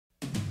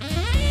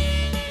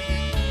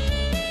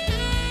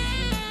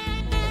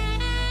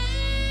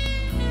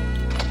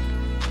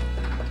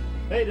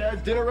Hey, Dad,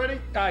 is dinner ready?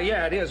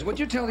 Yeah, it is. Would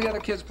you tell the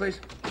other kids, please?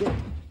 Sure.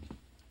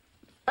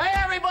 Hey,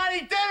 everybody,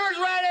 dinner's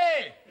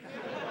ready!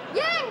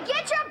 Yeah, and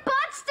get your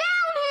butts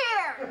down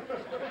here!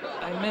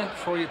 I meant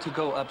for you to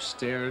go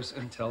upstairs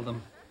and tell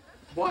them.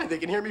 Why? They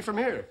can hear me from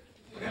here.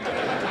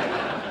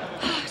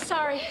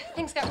 Sorry,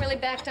 things got really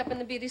backed up in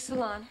the beauty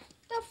salon.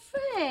 Oh,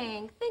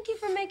 Frank, thank you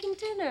for making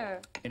dinner.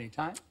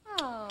 Anytime.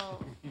 Oh.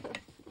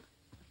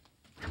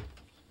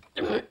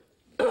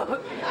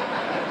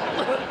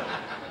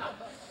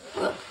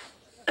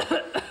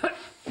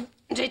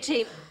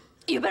 JT,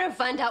 you better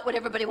find out what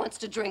everybody wants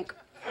to drink.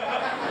 Hey,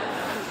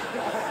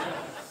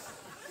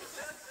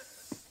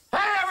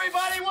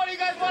 everybody, what do you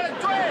guys want to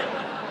drink?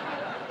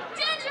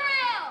 Ginger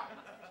ale!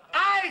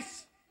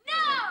 Ice!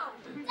 No!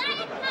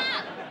 Diet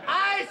Coke!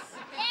 Ice!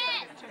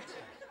 Yes!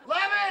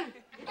 Lemon!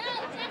 No,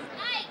 just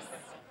ice!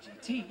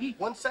 JT.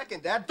 1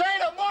 second, Dad.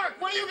 Dana, Mark,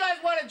 what do you guys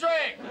want to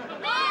drink?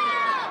 No!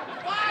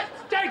 What?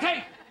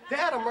 JT!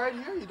 Dad, I'm right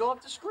here. You don't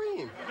have to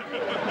scream.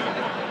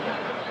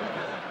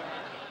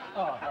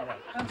 Oh, all right.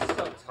 I'm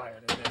so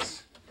tired of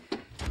this.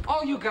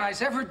 All you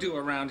guys ever do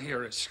around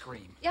here is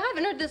scream. Yeah, I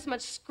haven't heard this much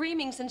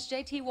screaming since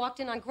JT walked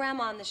in on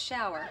Grandma in the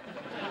shower.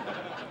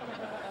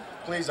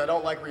 Please, I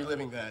don't like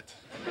reliving that.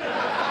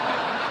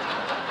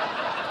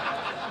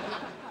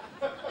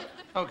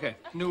 Okay,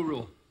 new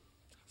rule.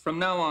 From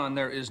now on,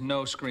 there is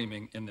no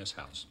screaming in this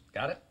house.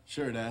 Got it?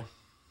 Sure, Dad.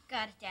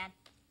 Got it, Dad.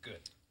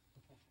 Good.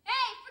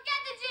 Hey,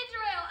 forget the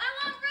ginger ale! I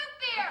want root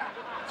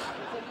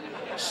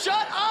beer!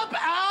 Shut up,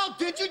 Al!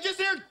 Did you just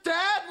hear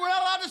Dad? We're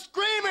not allowed to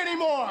scream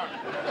anymore!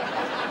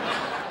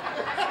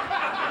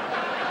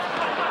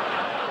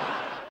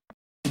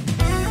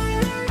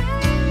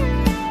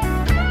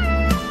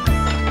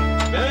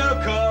 Mail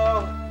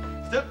call.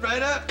 Step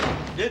right up.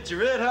 Get your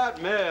red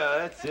hot mail.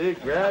 That's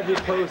it. Grab your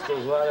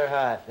postals while they're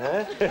hot,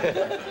 huh?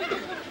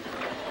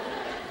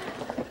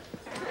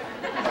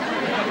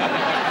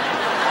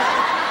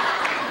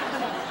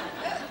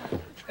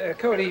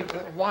 Cody,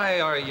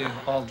 why are you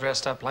all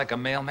dressed up like a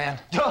mailman?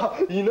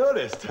 Oh, you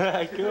noticed.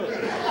 Cool.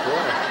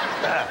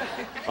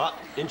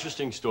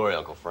 Interesting story,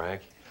 Uncle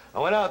Frank. I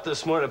went out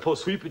this morning to pull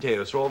sweet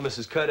potatoes for old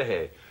Mrs.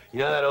 Cudahy. You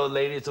know that old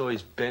lady that's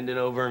always bending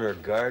over in her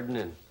garden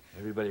and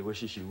everybody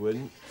wishes she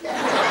wouldn't?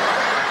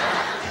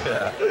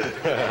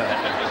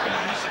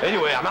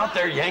 Anyway, I'm out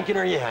there yanking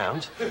her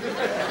yams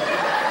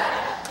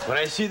when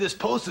I see this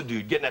postal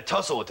dude getting a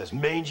tussle with this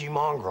mangy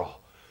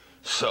mongrel.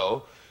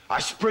 So I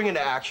spring into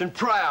action,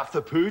 pry off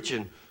the pooch,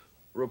 and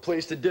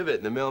replace the divot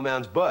in the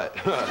mailman's butt.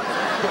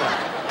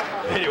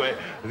 Anyway,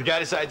 the guy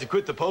decides to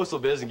quit the postal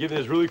biz and give me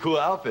this really cool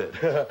outfit.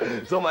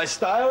 So am I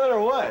styling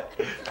or what?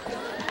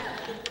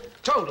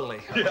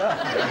 Totally.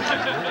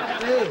 Yeah.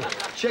 Hey,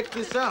 check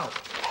this out.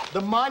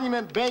 The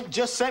Monument Bank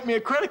just sent me a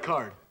credit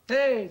card.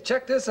 Hey,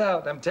 check this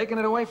out. I'm taking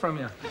it away from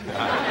you.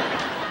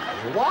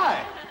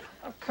 Why?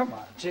 Oh, come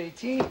on,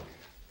 JT.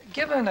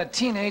 Giving a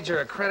teenager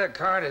a credit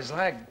card is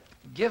like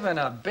giving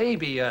a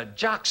baby a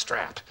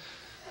jockstrap.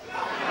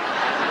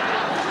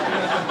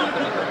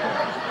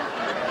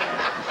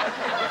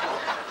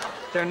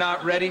 They're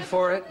not ready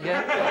for it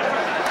yet?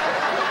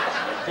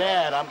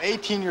 Dad, I'm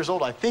 18 years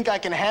old. I think I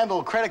can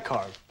handle a credit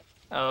card.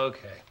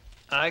 Okay.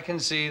 I can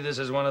see this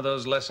is one of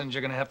those lessons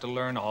you're gonna have to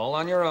learn all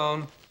on your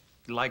own,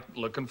 like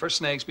looking for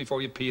snakes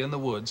before you pee in the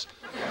woods.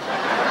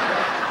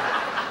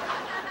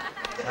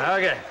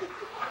 Okay.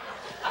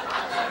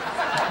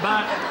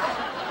 But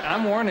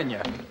I'm warning you,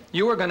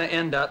 you are gonna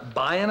end up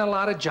buying a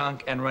lot of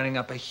junk and running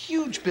up a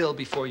huge bill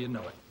before you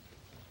know it.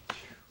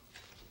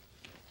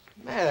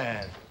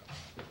 Man,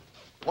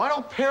 why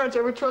don't parents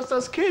ever trust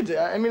us kids?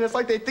 I mean, it's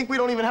like they think we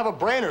don't even have a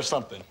brain or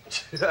something.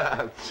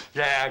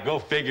 Yeah, go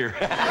figure.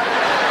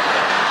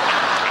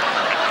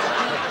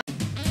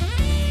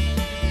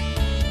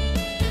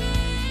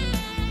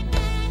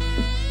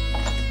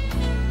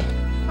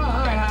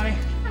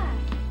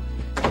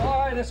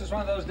 This is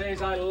one of those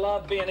days I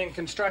love being in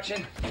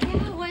construction.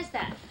 Yeah, why is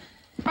that?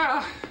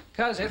 Well,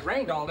 because it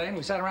rained all day and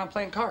we sat around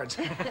playing cards.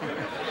 Well,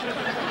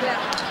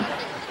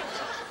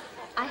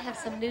 I have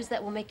some news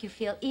that will make you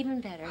feel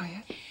even better. Oh,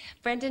 yeah?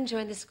 Brendan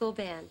joined the school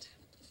band.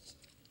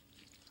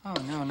 Oh,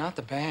 no, not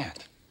the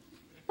band.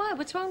 Why?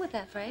 What's wrong with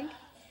that, Frank?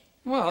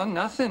 Well,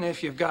 nothing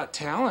if you've got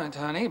talent,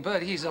 honey,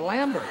 but he's a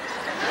Lambert.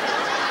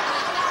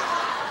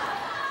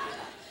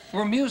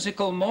 We're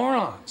musical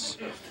morons.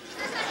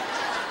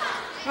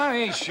 I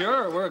mean,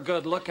 sure, we're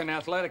good-looking,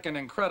 athletic, and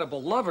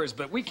incredible lovers,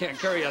 but we can't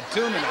carry a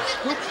tune in a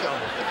scoop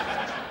shovel.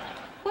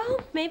 Well,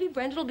 maybe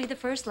Brendan will be the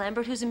first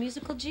Lambert who's a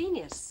musical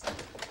genius.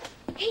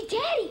 Hey,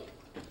 Daddy,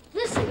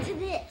 listen to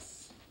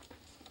this.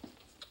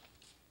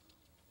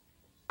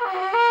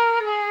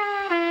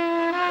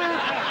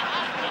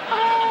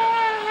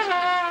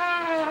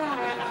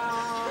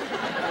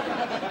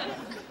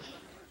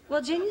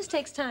 Well, genius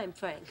takes time,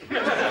 Frank.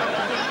 Well,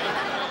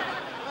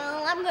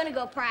 I'm gonna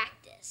go practice.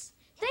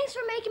 Thanks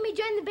for making me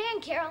join the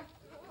band, Carol.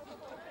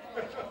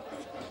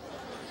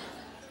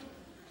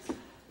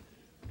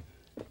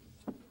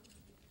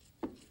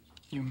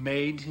 You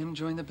made him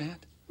join the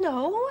band?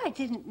 No, I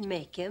didn't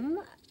make him.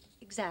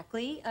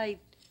 Exactly. I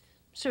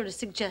sort of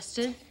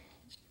suggested.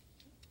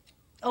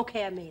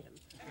 Okay, I made him.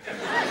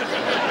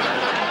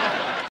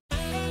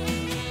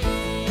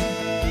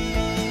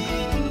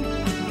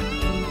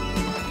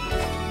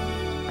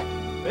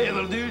 Hey,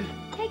 little dude.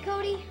 Hey,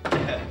 Cody.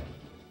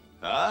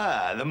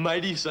 Ah, the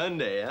mighty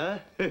Sunday, huh?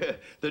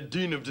 The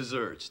dean of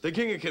desserts, the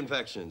king of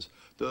confections,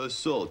 the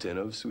sultan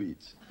of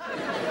sweets.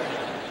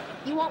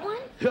 You want one?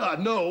 Yeah,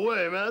 no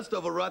way, man. That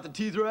stuff will rot the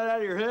teeth right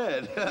out of your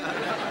head.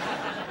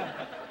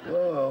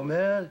 Whoa,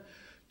 man.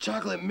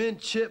 Chocolate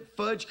mint chip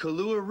fudge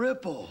Kahlua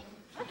Ripple.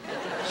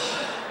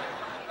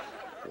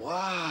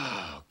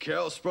 Wow.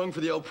 Carol sprung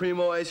for the El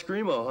Primo ice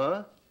creamo,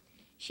 huh?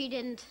 She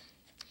didn't.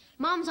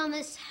 Mom's on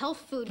this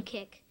health food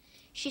kick.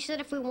 She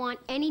said if we want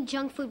any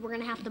junk food, we're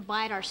gonna have to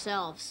buy it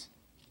ourselves.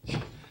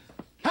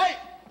 Hey!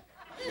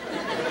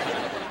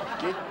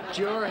 Get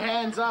your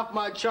hands off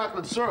my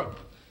chocolate syrup.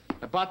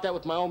 I bought that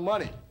with my own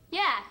money.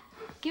 Yeah.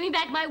 Give me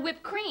back my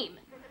whipped cream.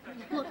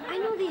 Look, I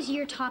know these are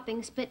your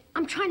toppings, but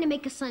I'm trying to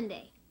make a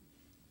sundae.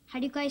 How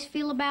do you guys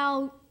feel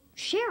about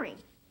sharing?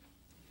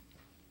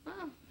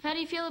 Well, how do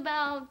you feel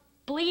about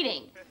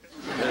bleeding?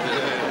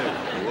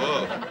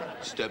 Whoa.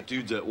 Step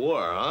dudes at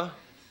war, huh?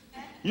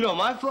 You know,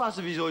 my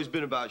philosophy's always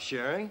been about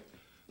sharing.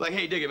 Like,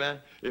 hey, dig it, man.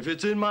 If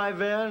it's in my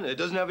van, it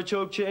doesn't have a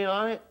choke chain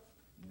on it,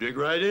 dig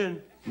right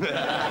in.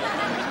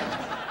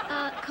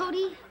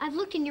 Cody, I've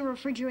looked in your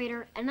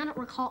refrigerator, and I don't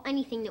recall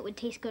anything that would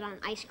taste good on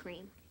ice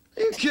cream.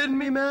 Are you kidding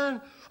me, man?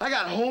 I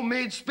got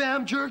homemade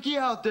Spam jerky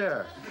out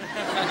there.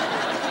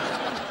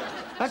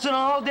 That's an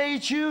all-day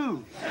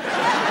chew.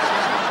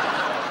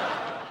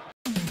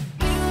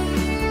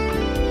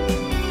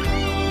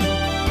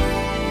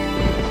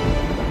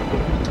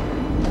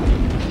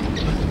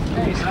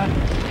 Hey, son.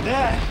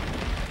 Dad,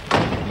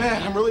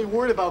 man, I'm really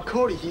worried about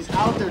Cody. He's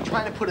out there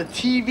trying to put a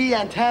TV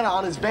antenna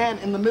on his van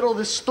in the middle of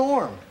this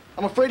storm.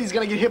 I'm afraid he's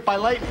gonna get hit by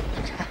lightning.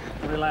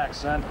 Relax,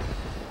 son.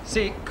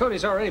 See,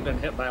 Cody's already been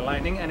hit by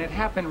lightning, and it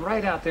happened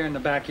right out there in the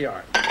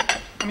backyard.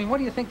 I mean, what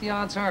do you think the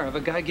odds are of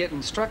a guy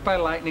getting struck by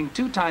lightning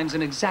 2 times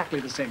in exactly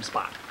the same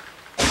spot?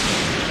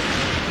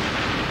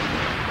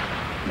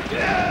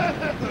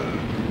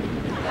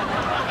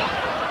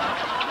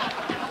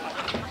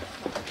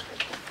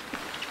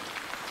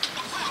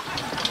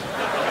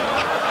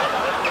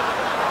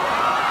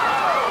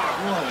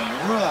 What a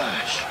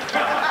rush.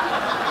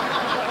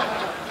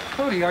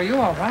 Cody, are you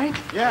all right?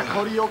 Yeah,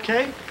 Cody, you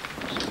okay?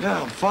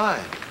 Yeah, I'm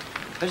fine.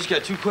 I just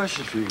got 2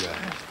 questions for you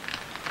guys.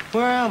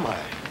 Where am I?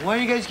 Why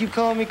do you guys keep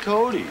calling me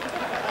Cody?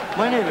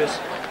 My name is...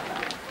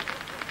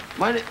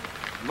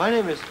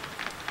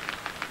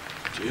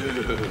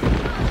 Dude.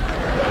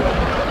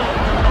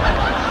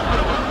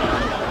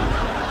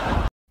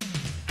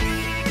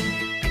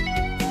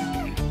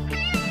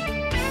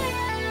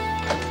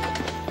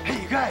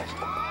 Hey, you guys.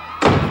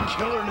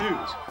 Killer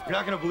news. You're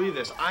not gonna believe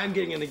this. I'm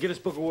getting in the Guinness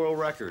Book of World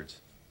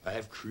Records. I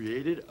have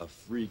created a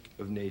freak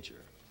of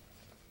nature.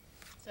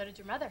 So did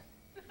your mother.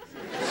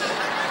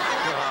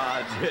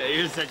 Aw, dude,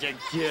 you're such a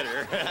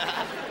kidder.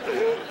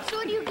 So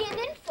what are you getting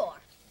in for?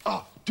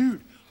 Oh,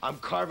 dude, I'm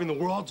carving the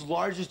world's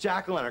largest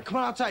jack-o'-lantern. Come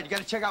on outside. You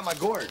gotta check out my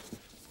gourd.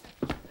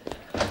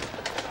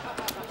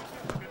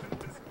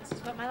 This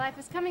is what my life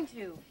is coming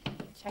to.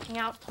 Checking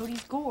out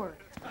Cody's gourd.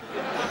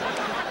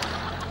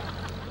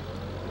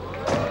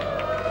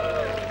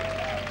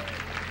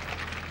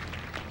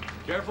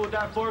 Careful with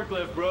that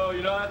forklift, bro.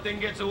 You know, that thing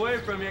gets away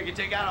from you, it can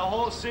take out a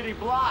whole city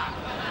block.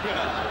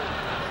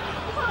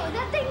 Whoa,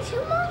 that thing's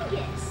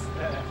humongous.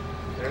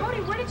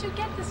 Cody, where did you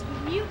get this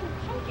mutant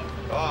pumpkin?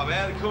 Oh,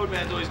 man, the code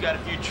man's always got a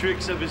few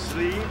tricks up his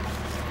sleeve.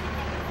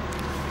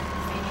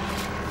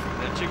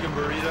 That chicken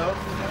burrito.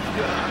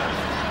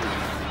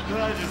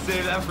 I'll just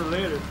save that for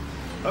later.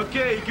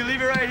 Okay, you can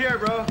leave it right here,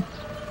 bro.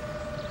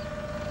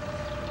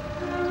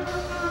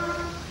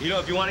 You know,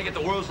 if you want to get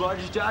the world's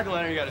largest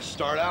jack-o'-lantern, you got to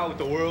start out with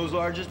the world's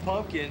largest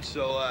pumpkin.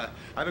 So,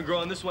 I've been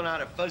growing this one out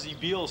at Fuzzy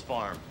Beale's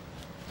farm.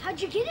 How'd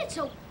you get it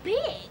so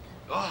big?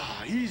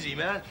 Oh, easy,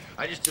 man.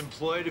 I just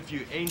employed a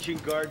few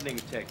ancient gardening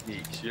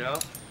techniques, you know?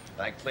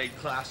 I played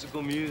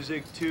classical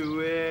music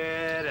to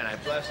it, and I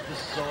blessed the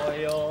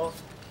soil,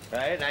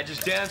 right? And I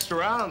just danced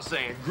around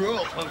saying,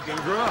 grow, pumpkin,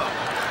 grow.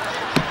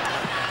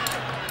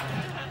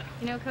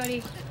 You know,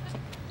 Cody,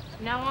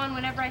 from now on,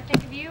 whenever I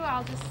think of you,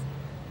 I'll just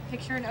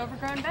picture an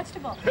overgrown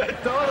vegetable.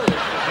 Totally.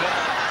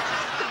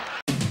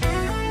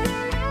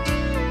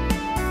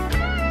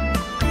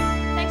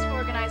 Thanks for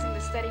organizing the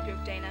study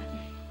group, Dana.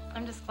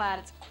 I'm just glad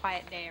it's a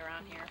quiet day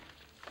around here.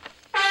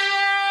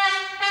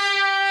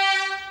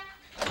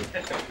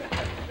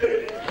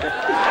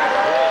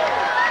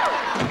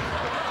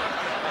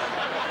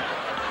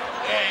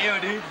 Hey, yo,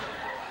 dude.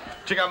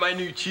 Check out my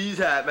new cheese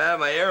hat, man,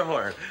 my air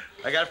horn.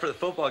 I got it for the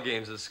football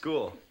games at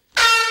school.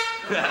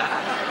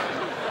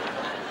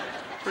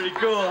 Pretty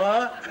cool,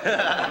 huh?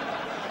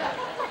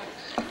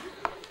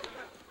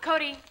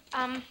 Cody,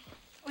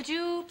 would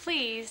you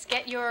please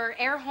get your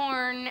air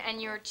horn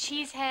and your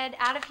cheese head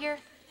out of here?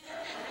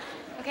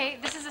 Okay,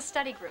 this is a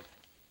study group.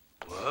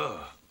 Whoa.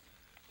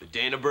 The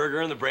Dana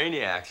Burger and the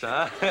Brainiacs,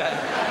 huh?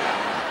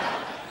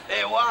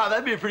 Hey, wow,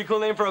 that'd be a pretty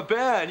cool name for a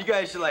band. You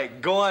guys should, like,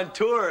 go on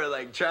tour,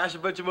 like, trash a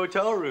bunch of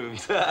motel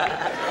rooms.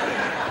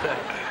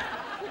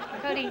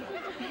 Cody,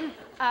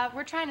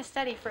 we're trying to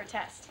study for a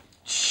test.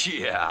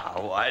 Yeah,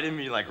 well, I didn't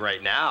mean, like,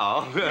 right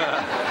now. So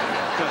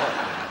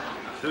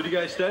what are you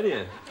guys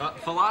studying?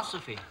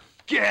 Philosophy.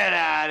 Get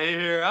out of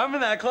here. I'm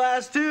in that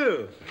class,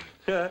 too.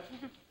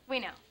 We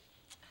know.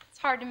 It's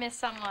hard to miss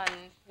someone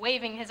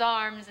waving his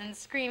arms and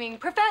screaming,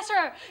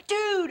 "Professor,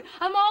 dude,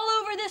 I'm all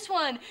over this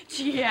one."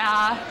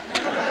 Yeah.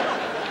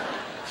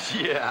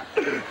 Yeah.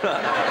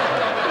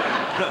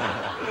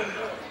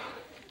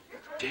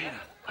 Dana,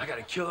 I got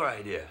a killer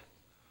idea.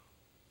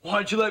 Why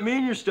don't you let me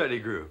in your study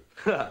group?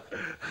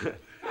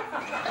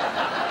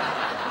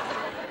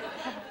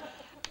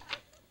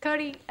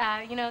 Cody,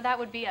 you know, that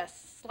would be a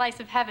slice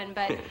of heaven,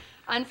 but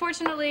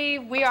unfortunately,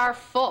 we are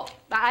full.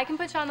 I can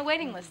put you on the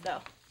waiting list, though.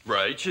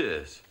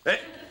 Righteous. Hey,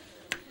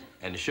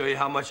 and to show you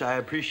how much I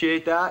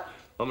appreciate that,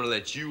 I'm gonna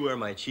let you wear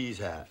my cheese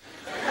hat.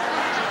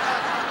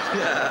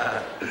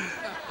 Yeah.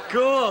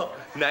 Cool.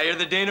 Now you're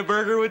the Dana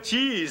Burger with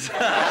cheese.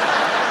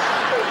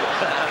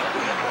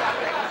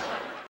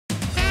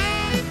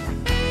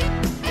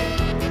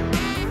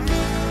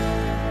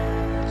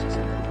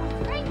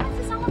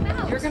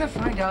 You're gonna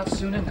find out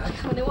soon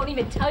enough. When they won't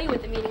even tell you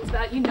what the meeting's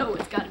about, you know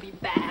it's gotta be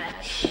bad.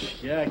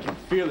 Yeah, I can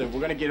feel it.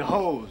 We're gonna get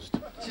hosed.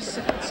 Just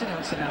sit down, sit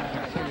down, sit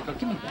down. Here you go.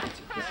 Give me that.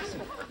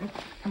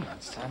 Come on,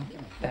 son.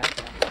 Give me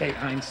that. Hey,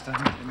 Einstein.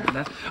 Give me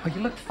that. Oh,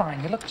 you look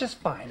fine. You look just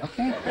fine,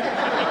 okay?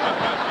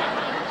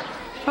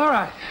 All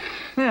right.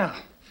 Now,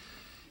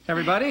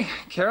 everybody,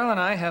 Carol and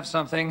I have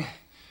something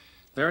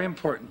very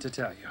important to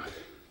tell you.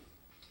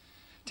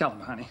 Tell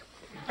them, honey.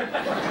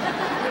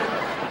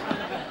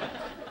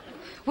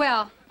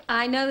 Well,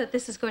 I know that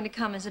this is going to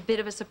come as a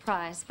bit of a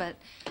surprise, but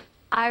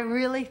I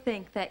really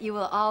think that you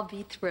will all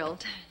be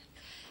thrilled.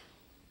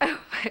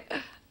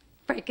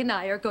 Frank and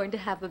I are going to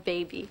have a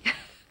baby.